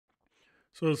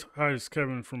Hi, it's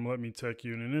Kevin from Let Me Tech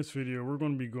You, and in this video, we're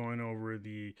going to be going over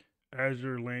the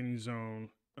Azure Landing Zone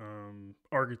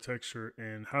architecture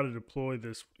and how to deploy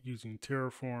this using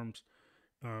Terraform's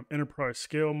enterprise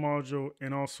scale module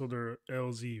and also their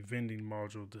LZ Vending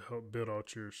module to help build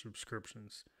out your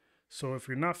subscriptions. So, if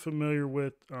you're not familiar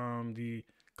with the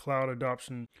cloud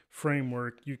adoption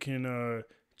framework, you can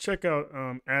check out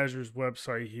Azure's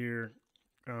website here.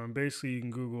 Basically, you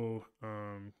can Google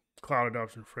cloud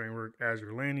adoption framework,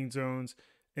 Azure landing zones,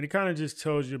 and it kind of just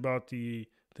tells you about the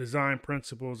design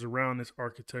principles around this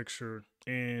architecture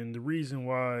and the reason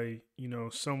why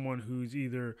someone who's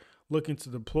either looking to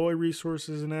deploy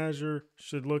resources in Azure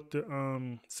should look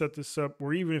to set this up,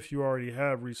 or even if you already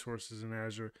have resources in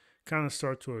Azure, kind of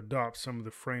start to adopt some of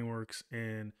the frameworks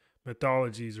and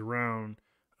methodologies around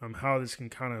how this can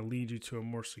kind of lead you to a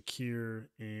more secure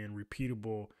and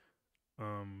repeatable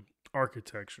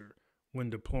architecture when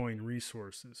deploying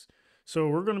resources. So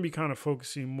we're going to be kind of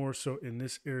focusing more so in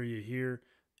this area here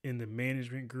in the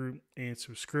management group and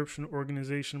subscription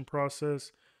organization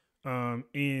process,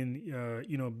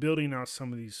 and building out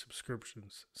some of these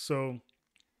subscriptions. So I'm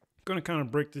going to kind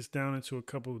of break this down into a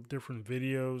couple of different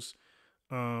videos.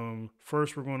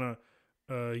 First, we're going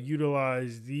to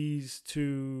utilize these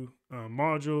two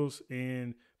modules,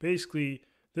 and basically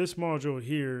this module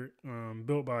here,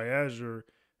 built by Azure,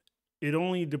 it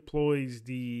only deploys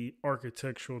the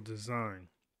architectural design.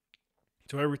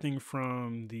 So everything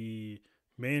from the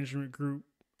management group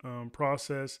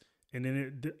process, and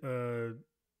then it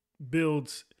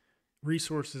builds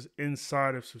resources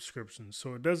inside of subscriptions.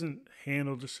 So it doesn't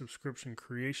handle the subscription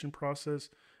creation process.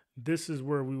 This is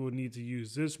where we will need to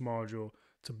use this module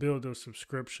to build those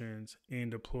subscriptions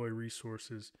and deploy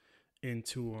resources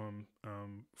into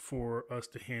for us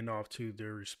to hand off to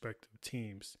their respective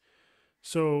teams.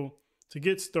 So to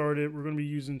get started, we're going to be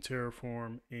using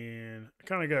Terraform, and I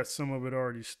kind of got some of it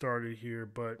already started here,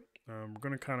 but we're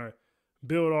going to kind of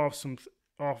build off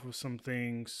of some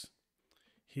things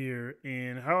here.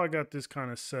 And how I got this kind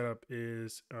of set up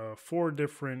is 4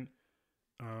 different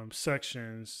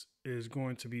sections is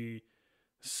going to be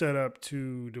set up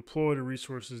to deploy the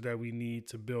resources that we need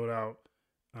to build out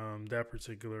that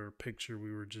particular picture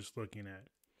we were just looking at.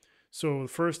 So the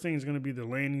first thing is going to be the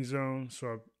landing zone.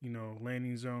 So,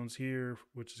 landing zones here,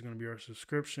 which is going to be our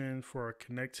subscription for our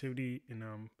connectivity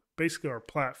and basically our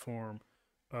platform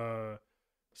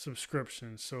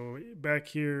subscription. So back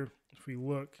here, if we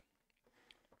look,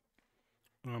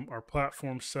 our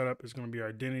platform setup is going to be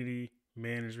identity,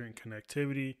 management,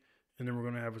 connectivity, and then we're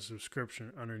going to have a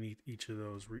subscription underneath each of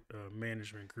those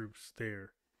management groups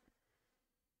there.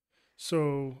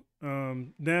 So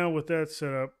now with that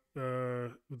set up,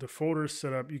 with the folder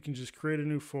set up, you can just create a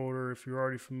new folder. If you're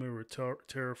already familiar with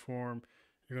Terraform,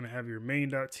 you're going to have your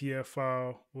main.tf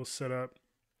file will set up.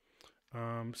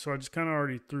 So I just kind of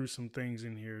already threw some things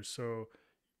in here. So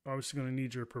obviously going to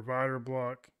need your provider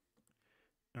block,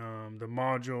 the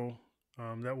module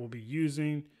that we'll be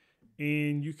using,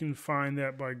 and you can find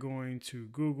that by going to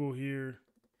Google here,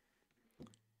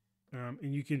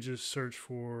 and you can just search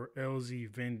for LZ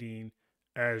Vending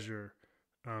Azure.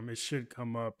 It should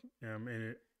come up,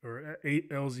 or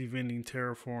LZ Vending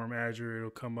Terraform Azure. It'll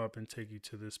come up and take you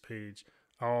to this page.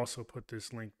 I'll also put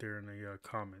this link there in the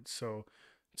comments. So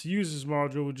to use this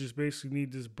module, we'll just basically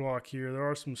need this block here. There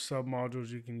are some sub modules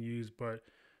you can use, but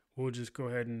we'll just go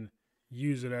ahead and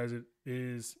use it as it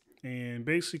is, and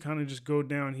basically kind of just go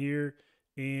down here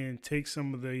and take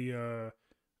some of the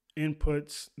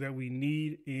inputs that we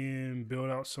need and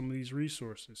build out some of these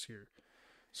resources here.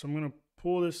 So I'm going to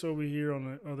pull this over here on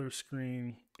the other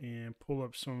screen and pull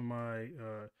up some of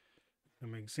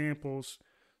my examples.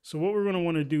 So what we're going to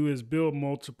want to do is build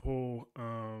multiple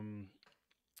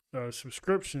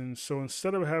subscriptions. So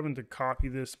instead of having to copy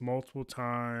this multiple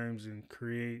times and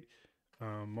create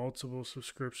multiple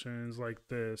subscriptions like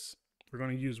this, we're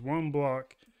going to use one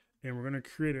block, and we're going to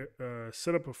create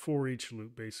set up a for each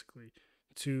loop basically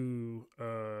to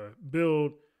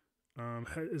build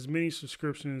as many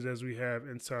subscriptions as we have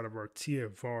inside of our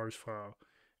tfvars file.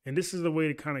 And this is the way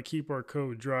to kind of keep our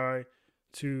code dry,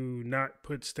 to not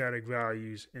put static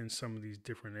values in some of these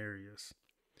different areas.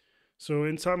 So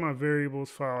inside my variables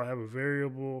file, I have a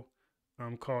variable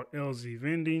called LZ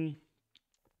Vending,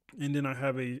 and then I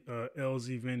have a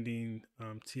LZ Vending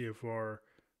TFR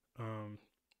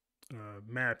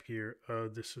map here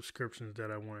of the subscriptions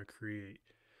that I want to create.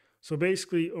 So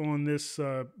basically, on this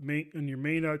on your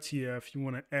main.tf, you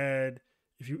want to add.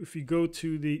 If you go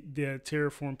to the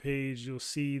Terraform page, you'll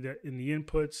see that in the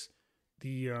inputs,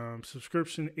 the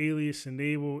subscription alias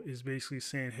enable is basically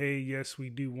saying, hey, yes, we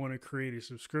do want to create a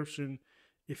subscription.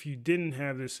 if you didn't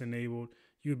have this enabled,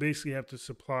 you would basically have to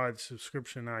supply the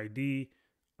subscription ID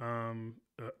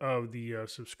of the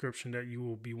subscription that you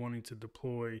will be wanting to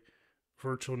deploy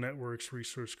virtual networks,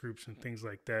 resource groups, and things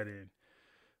like that in.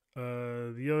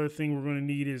 The other thing we're going to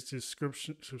need is the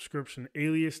subscription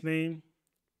alias name,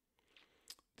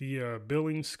 the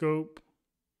billing scope,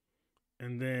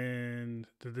 and then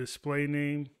the display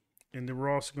name. And then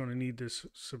we're also going to need this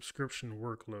subscription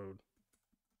workload.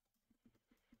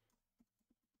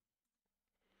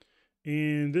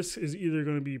 And this is either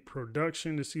going to be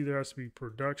production. This either has to be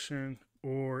production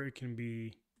or it can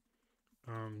be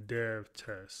dev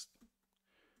test.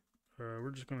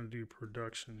 We're just going to do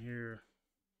production here.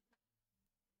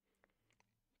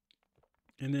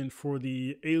 And then for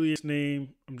the alias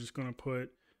name, I'm just going to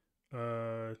put,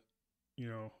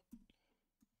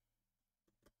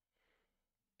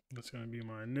 that's going to be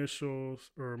my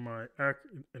initials or my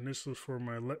initials for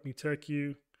my let me tech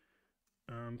you.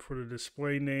 For the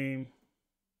display name,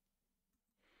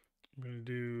 I'm going to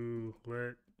do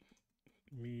let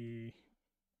me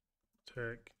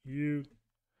tech you.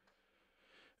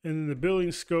 And then the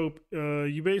billing scope,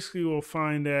 you basically will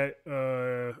find that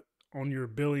on your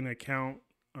billing account.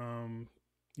 I'm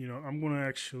going to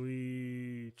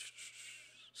actually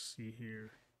see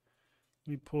here.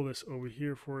 Let me pull this over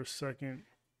here for a second.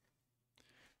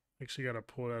 Actually got to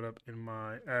pull that up in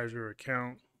my Azure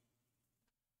account.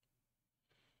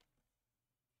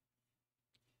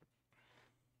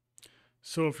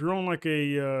 So if you're on like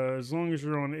as long as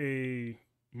you're on a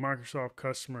Microsoft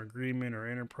customer agreement or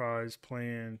enterprise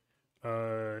plan,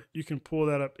 you can pull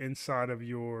that up inside of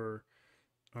your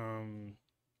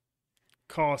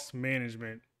cost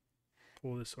management.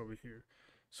 Pull this over here.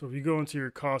 So if you go into your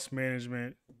cost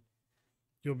management,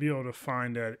 you'll be able to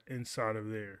find that inside of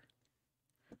there.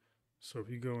 So if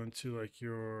you go into like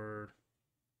your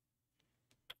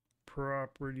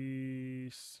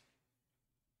properties,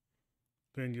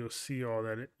 then you'll see all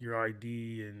that, your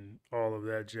ID and all of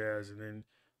that jazz. And then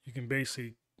you can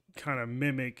basically kind of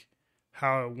mimic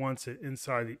how it wants it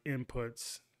inside the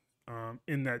inputs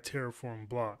in that Terraform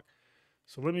block.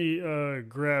 So let me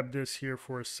grab this here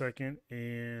for a second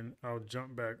and I'll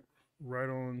jump back right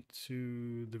on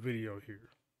to the video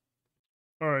here.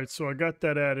 All right, so I got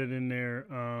that added in there.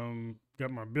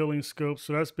 Got my billing scope.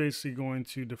 So that's basically going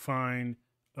to define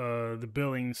the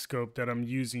billing scope that I'm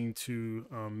using to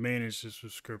manage the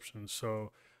subscription.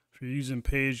 So if you're using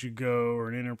pay-as-you-go or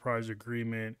an enterprise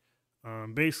agreement,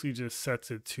 basically just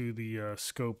sets it to the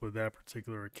scope of that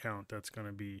particular account that's going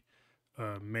to be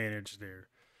managed there.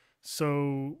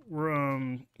 So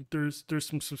we're there's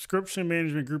some subscription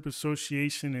management group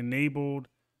association enabled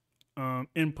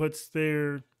inputs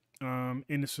there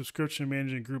in the subscription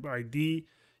management group ID.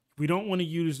 We don't want to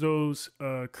use those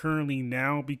currently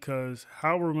now, because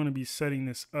how we're going to be setting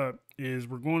this up is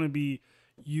we're going to be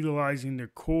utilizing the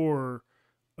core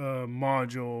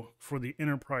module for the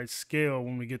enterprise scale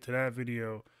when we get to that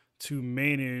video to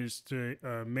manage the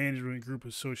management group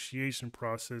association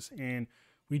process. And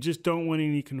we just don't want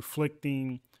any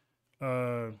conflicting,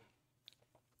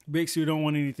 basically we don't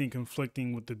want anything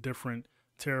conflicting with the different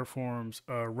Terraforms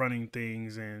running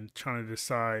things and trying to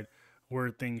decide where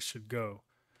things should go.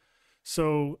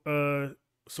 So I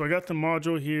got the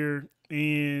module here,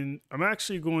 and I'm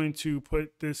actually going to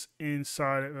put this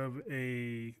inside of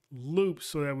a loop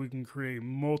so that we can create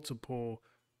multiple,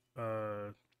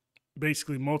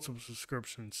 basically multiple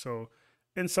subscriptions. So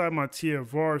inside my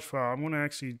tfvars file, I'm going to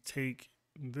actually take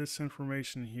this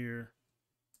information here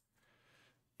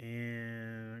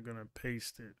and I'm going to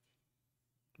paste it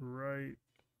right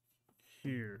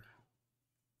here.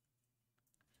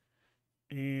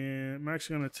 And I'm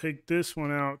actually going to take this one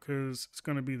out because it's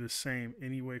going to be the same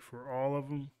anyway for all of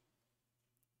them.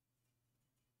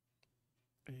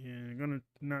 And I'm going to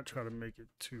not try to make it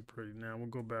too pretty now. We'll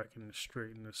go back and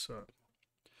straighten this up.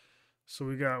 So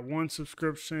we got one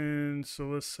subscription. So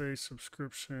let's say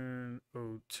subscription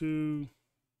 02.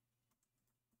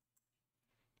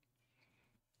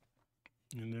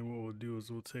 And then what we'll do is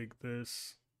we'll take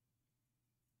this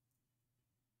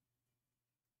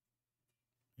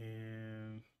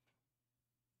and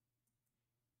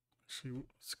actually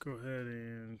let's go ahead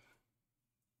and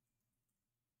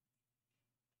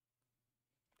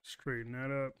straighten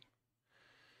that up.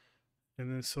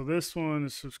 And then so this one, the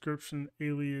subscription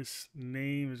alias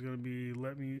name is going to be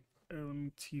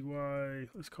LMTY.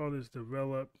 Let's call this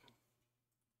develop.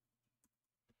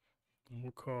 And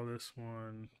we'll call this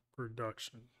one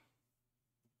production.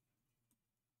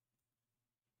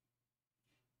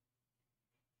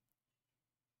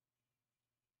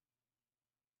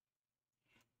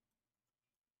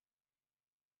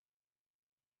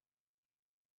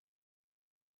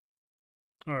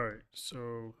 All right,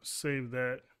 so save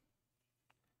that.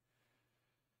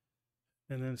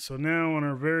 And then so now on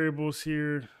our variables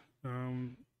here,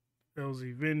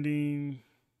 LZ Vending,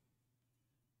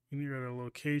 we need our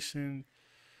location.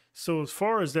 So as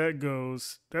far as that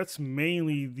goes, that's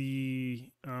mainly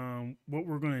the what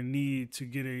we're going to need to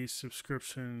get a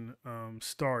subscription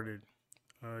started.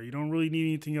 You don't really need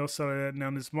anything else out of that.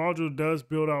 Now this module does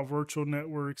build out virtual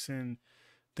networks and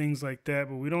things like that,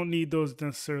 but we don't need those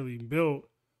necessarily built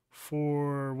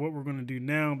for what we're going to do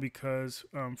now because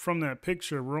from that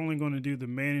picture, we're only going to do the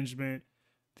management,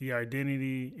 the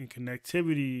identity, and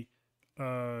connectivity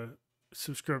uh,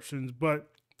 subscriptions, but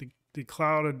the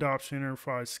cloud adoption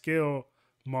enterprise scale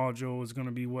module is going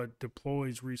to be what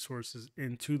deploys resources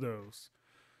into those.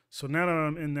 So now that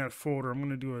I'm in that folder, I'm going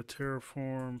to do a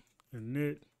Terraform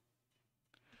init,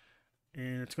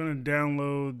 and it's going to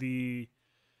download the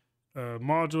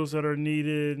modules that are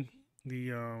needed,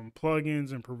 the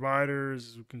plugins and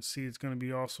providers. As we can see, it's going to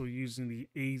be also using the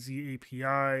AZ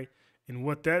API. And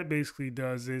what that basically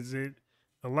does is it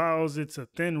allows it's a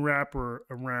thin wrapper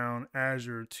around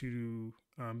Azure to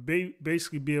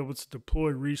basically be able to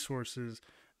deploy resources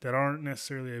that aren't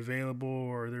necessarily available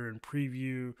or they're in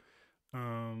preview.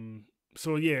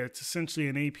 So yeah, it's essentially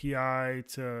an API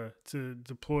to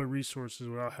deploy resources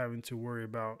without having to worry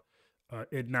about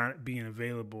it not being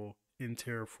available in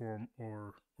Terraform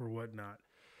or whatnot.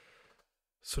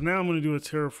 So now I'm going to do a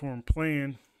Terraform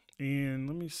plan, and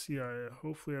let me see.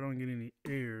 Hopefully I don't get any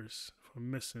errors if I'm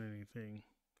missing anything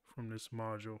from this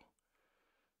module.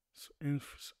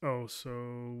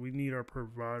 So we need our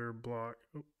provider block.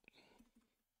 Oh.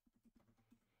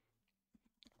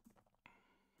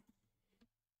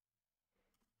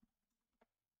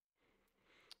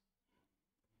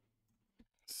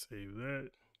 Save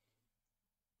that.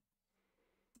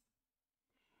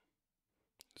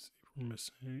 See if we're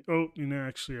missing any. Oh, and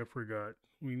actually I forgot.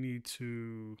 We need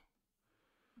to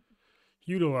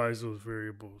utilize those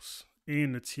variables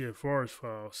and the tfvars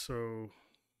file. So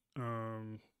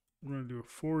we're going to do a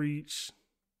for each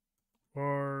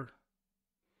var,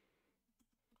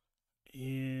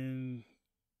 and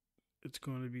it's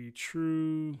going to be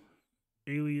true.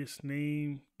 Alias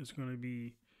name is going to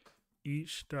be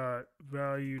each dot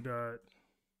value dot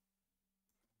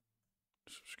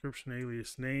subscription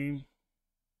alias name.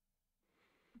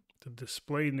 The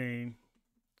display name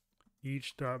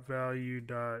each dot value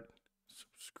dot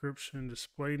subscription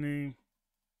display name.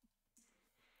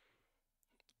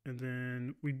 And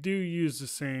then we do use the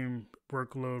same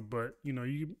workload, but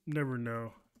you never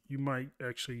know. You might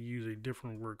actually use a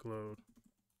different workload.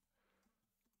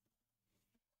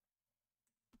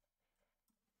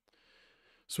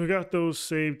 So we got those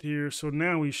saved here. So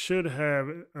now we should have,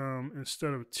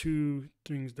 instead of 2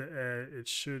 things to add, it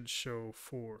should show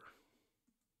 4.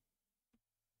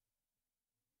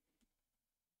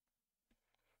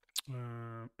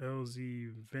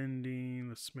 LZ Vending,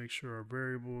 let's make sure our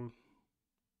variable,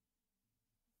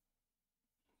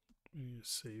 we need to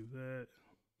save that.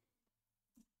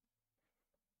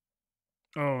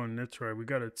 Oh, and that's right, we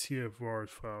got a tfvars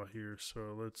file here.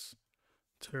 So let's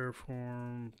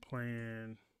Terraform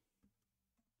plan.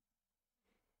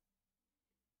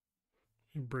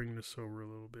 Let me bring this over a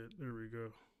little bit. There we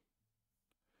go.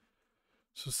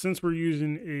 So since we're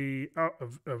using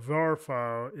a var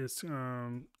file, it's let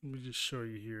me just show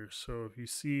you here. So if you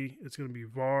see, it's going to be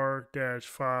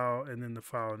var-file and then the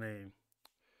file name.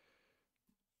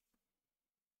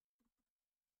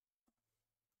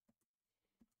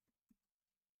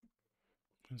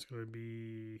 It's going to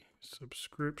be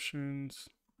subscriptions.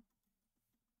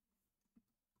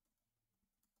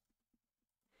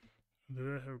 Did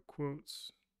I have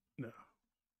quotes? No.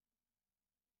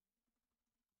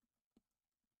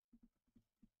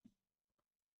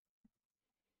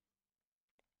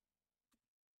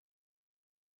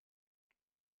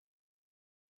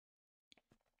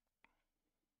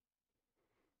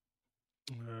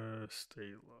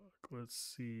 State lock. Let's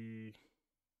see.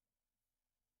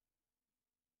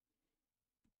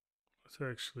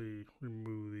 Let's actually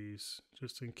remove these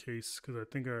just in case, because I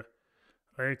think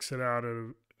I exit out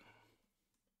of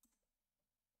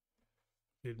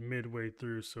it midway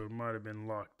through, so it might have been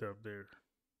locked up there.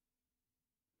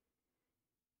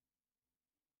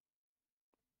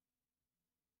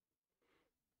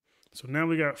 So now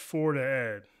we got 4 to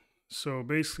add. So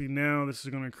basically now this is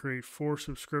going to create 4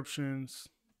 subscriptions.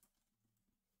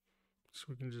 So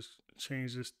we can just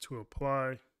change this to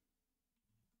apply.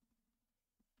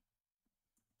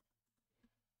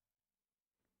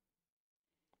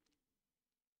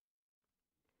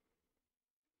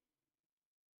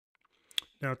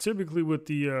 Now typically with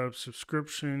the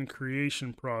subscription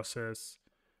creation process,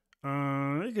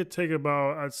 It could take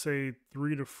about, I'd say,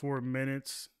 3 to 4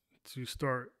 minutes to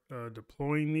start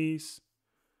deploying these.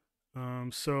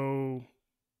 So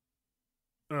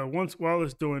while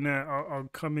it's doing that, I'll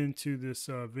come into this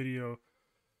video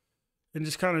and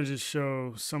just kind of just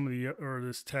show some of the, or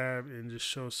this tab, and just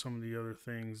show some of the other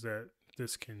things that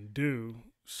this can do.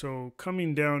 So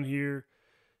coming down here,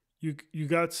 you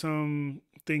got some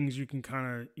things you can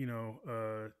kind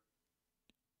of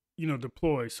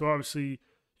deploy. So obviously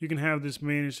you can have this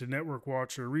manage the network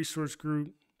watcher resource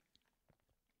group,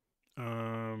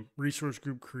 resource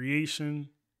group creation.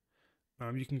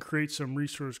 You can create some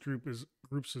resource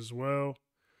groups as well.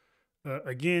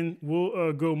 Again,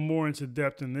 we'll go more into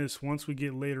depth in this once we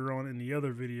get later on in the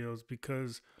other videos,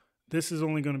 because this is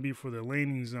only going to be for the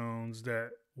landing zones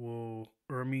that will,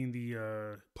 or I mean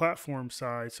the platform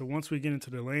side. So once we get into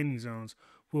the landing zones,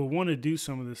 we'll want to do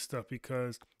some of this stuff,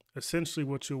 because essentially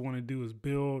what you'll want to do is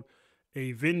build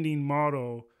a vending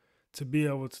model to be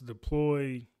able to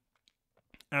deploy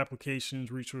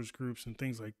applications, resource groups, and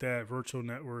things like that, virtual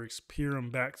networks, peer them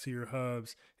back to your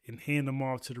hubs, and hand them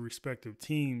off to the respective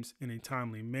teams in a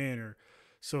timely manner.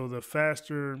 So the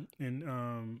faster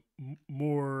and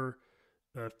more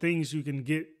things you can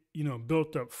get,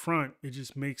 built up front, it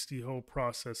just makes the whole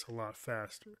process a lot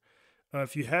faster.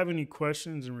 If you have any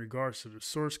questions in regards to the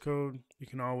source code, you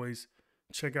can always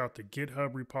check out the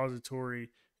GitHub repository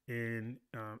and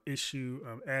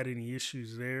add any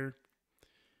issues there.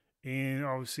 And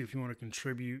obviously, if you want to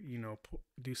contribute,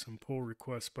 do some pull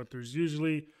requests. But there's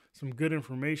usually some good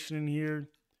information in here.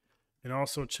 And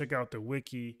also check out the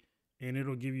wiki, and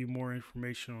it'll give you more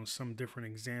information on some different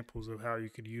examples of how you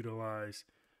could utilize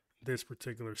this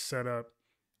particular setup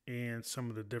and some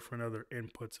of the different other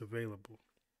inputs available.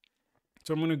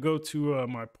 So I'm going to go to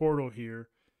my portal here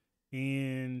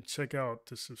and check out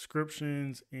the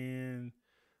subscriptions, and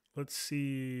let's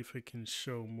see if it can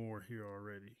show more here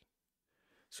already.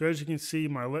 So as you can see,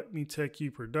 my Let Me Tech You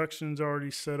production's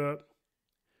already set up.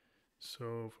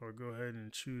 So if I go ahead and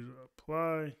choose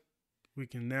apply, we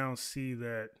can now see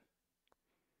that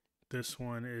this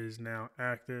one is now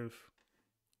active.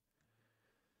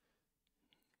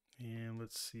 And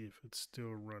let's see if it's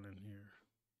still running here.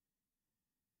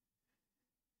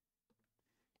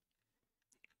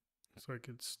 Looks like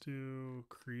it's still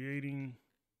creating.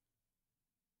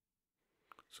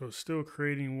 So it's still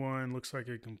creating one. Looks like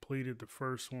it completed the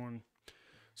first one.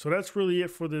 So that's really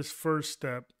it for this first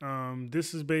step.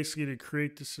 This is basically to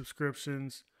create the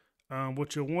subscriptions.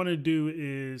 What you'll want to do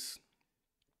is,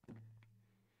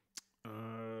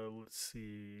 let's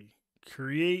see,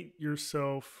 create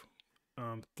yourself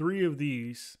 3 of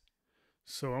these.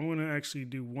 So I'm going to actually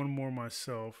do one more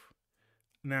myself.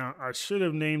 Now, I should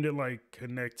have named it like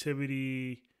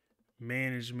connectivity,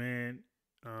 management,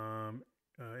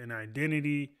 and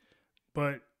identity,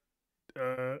 but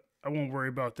I won't worry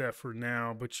about that for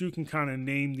now. But you can kind of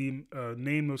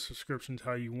name those subscriptions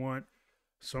how you want.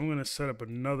 So I'm going to set up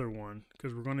another one,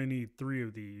 because we're going to need 3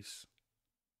 of these.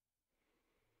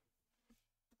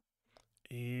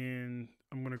 And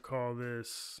I'm going to call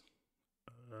this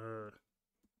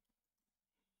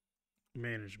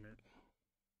management.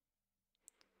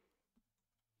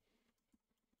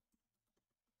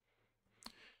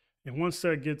 And once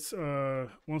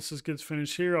this gets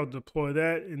finished here, I'll deploy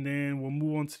that, and then we'll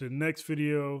move on to the next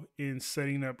video in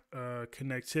setting up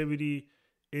connectivity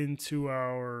into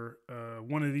our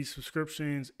one of these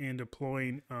subscriptions, and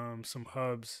deploying some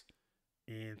hubs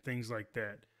and things like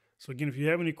that. So again, if you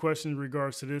have any questions in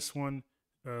regards to this one,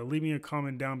 leave me a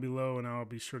comment down below, and I'll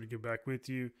be sure to get back with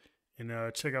you. And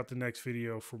check out the next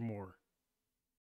video for more.